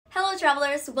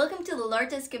travelers, welcome to the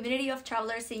largest community of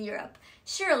travelers in Europe.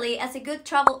 Surely, as a good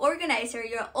travel organizer,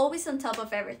 you're always on top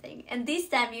of everything, and this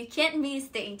time you can't miss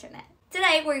the internet.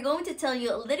 Today, we're going to tell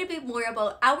you a little bit more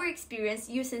about our experience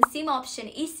using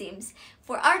SimOption eSIMs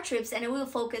for our trips, and we'll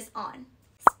focus on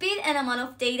speed and amount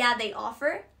of data they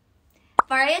offer,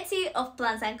 variety of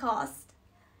plans and cost,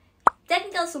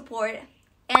 technical support,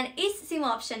 and is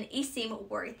SimOption eSIM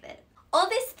worth it? All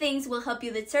these things will help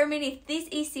you determine if these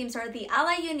eSIMs are the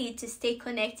ally you need to stay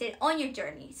connected on your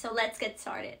journey. So let's get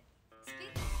started.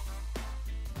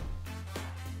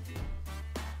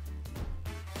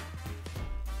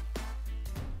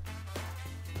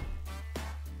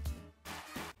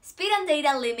 Speed and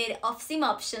data limit of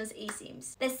SimOptions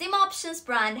eSIMs. The SimOptions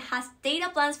brand has data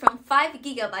plans from 5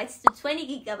 GB to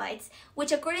 20 GB,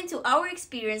 which according to our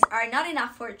experience are not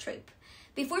enough for a trip.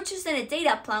 Before choosing a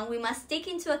data plan, we must take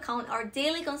into account our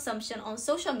daily consumption on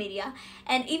social media,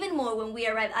 and even more when we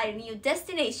arrive at a new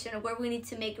destination where we need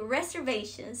to make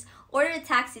reservations, order a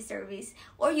taxi service,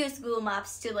 or use Google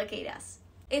Maps to locate us.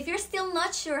 If you're still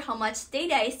not sure how much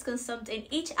data is consumed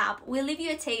in each app, we'll leave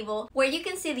you a table where you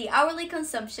can see the hourly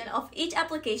consumption of each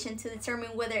application to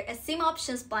determine whether a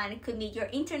SimOptions plan could meet your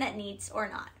internet needs or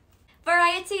not.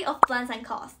 Variety of plans and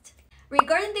cost.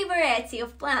 Regarding the variety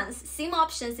of plans,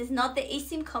 SimOptions is not the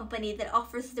eSIM company that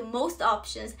offers the most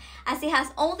options, as it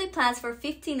has only plans for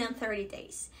 15 and 30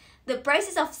 days. The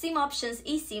prices of SimOptions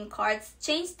eSIM cards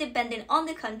change depending on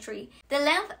the country, the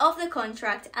length of the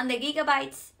contract, and the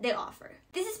gigabytes they offer.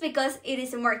 This is because it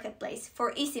is a marketplace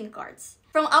for eSIM cards.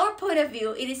 From our point of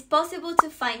view, it is possible to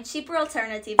find cheaper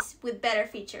alternatives with better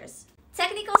features.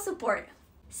 Technical support.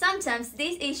 Sometimes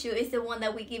this issue is the one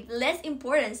that we give less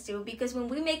importance to, because when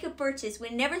we make a purchase, we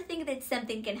never think that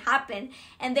something can happen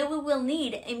and that we will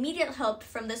need immediate help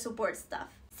from the support staff.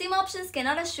 SimOptions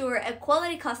cannot assure a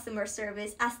quality customer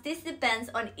service, as this depends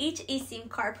on each eSIM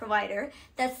card provider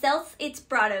that sells its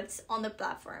products on the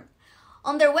platform.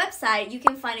 On their website, you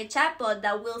can find a chatbot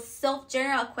that will solve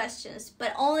general questions,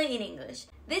 but only in English.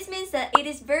 This means that it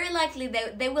is very likely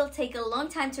that they will take a long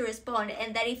time to respond,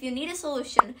 and that if you need a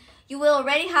solution, you will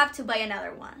already have to buy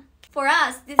another one. For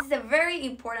us, this is a very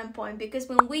important point, because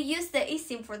when we used the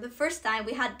eSIM for the first time,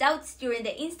 we had doubts during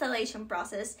the installation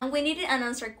process and we needed an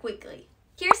answer quickly.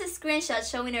 Here's a screenshot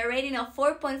showing a rating of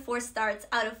 4.4 stars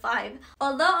out of 5,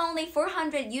 although only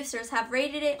 400 users have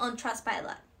rated it on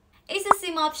Trustpilot. Is the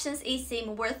SimOptions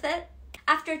eSIM worth it?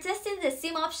 After testing the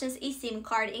SimOptions eSIM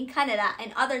card in Canada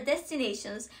and other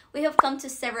destinations, we have come to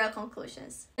several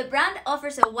conclusions. The brand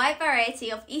offers a wide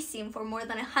variety of eSIM for more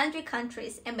than 100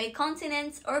 countries and by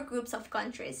continents or groups of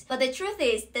countries. But the truth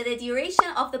is that the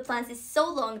duration of the plans is so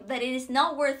long that it is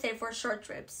not worth it for short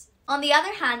trips. On the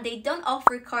other hand, they don't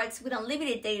offer cards with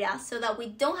unlimited data, so that we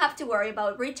don't have to worry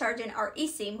about recharging our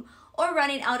eSIM or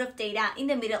running out of data in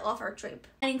the middle of our trip.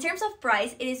 And in terms of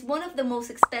price, it is one of the most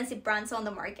expensive brands on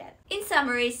the market. In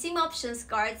summary, SimOptions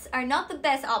cards are not the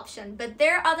best option, but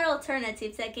there are other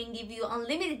alternatives that can give you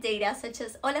unlimited data, such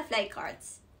as Holafly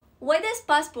cards. Why does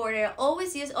Passporter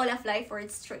always use Holafly for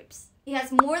its trips? It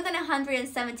has more than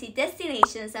 170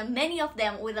 destinations, and many of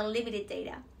them with unlimited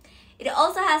data. It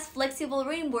also has flexible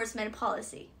reimbursement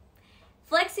policy.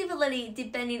 Flexibility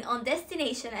depending on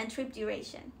destination and trip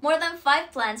duration. More than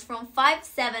 5 plans from 5,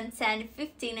 7, 10,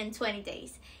 15, and 20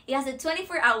 days. It has a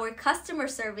 24-hour customer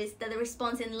service that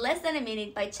responds in less than a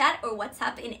minute by chat or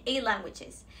WhatsApp in 8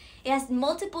 languages. It has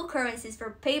multiple currencies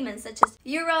for payments, such as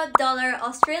Euro, Dollar,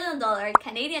 Australian Dollar,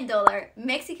 Canadian Dollar,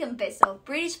 Mexican Peso,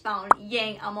 British Pound,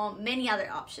 Yen, among many other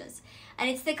options. And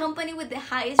it's the company with the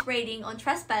highest rating on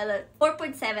Trustpilot,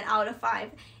 4.7 out of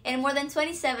 5, and more than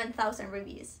 27,000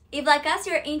 reviews. If like us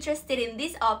you're interested in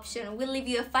this option, we'll leave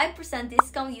you a 5%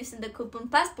 discount using the coupon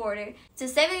Passporter to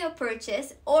save your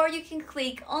purchase, or you can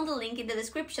click on the link in the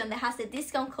description that has the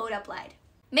discount code applied.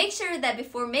 Make sure that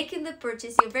before making the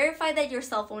purchase, you verify that your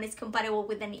cell phone is compatible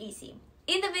with an eSIM.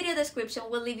 In the video description,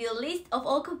 we'll leave you a list of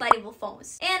all compatible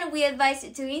phones. And we advise you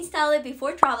to install it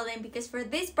before traveling, because for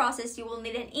this process, you will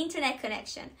need an internet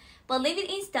connection. But leave it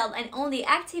installed and only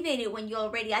activate it when you're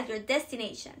already at your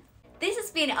destination. This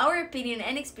has been our opinion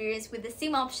and experience with the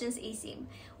SimOptions eSIM.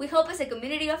 We hope as a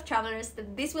community of travelers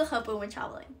that this will help you when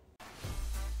traveling.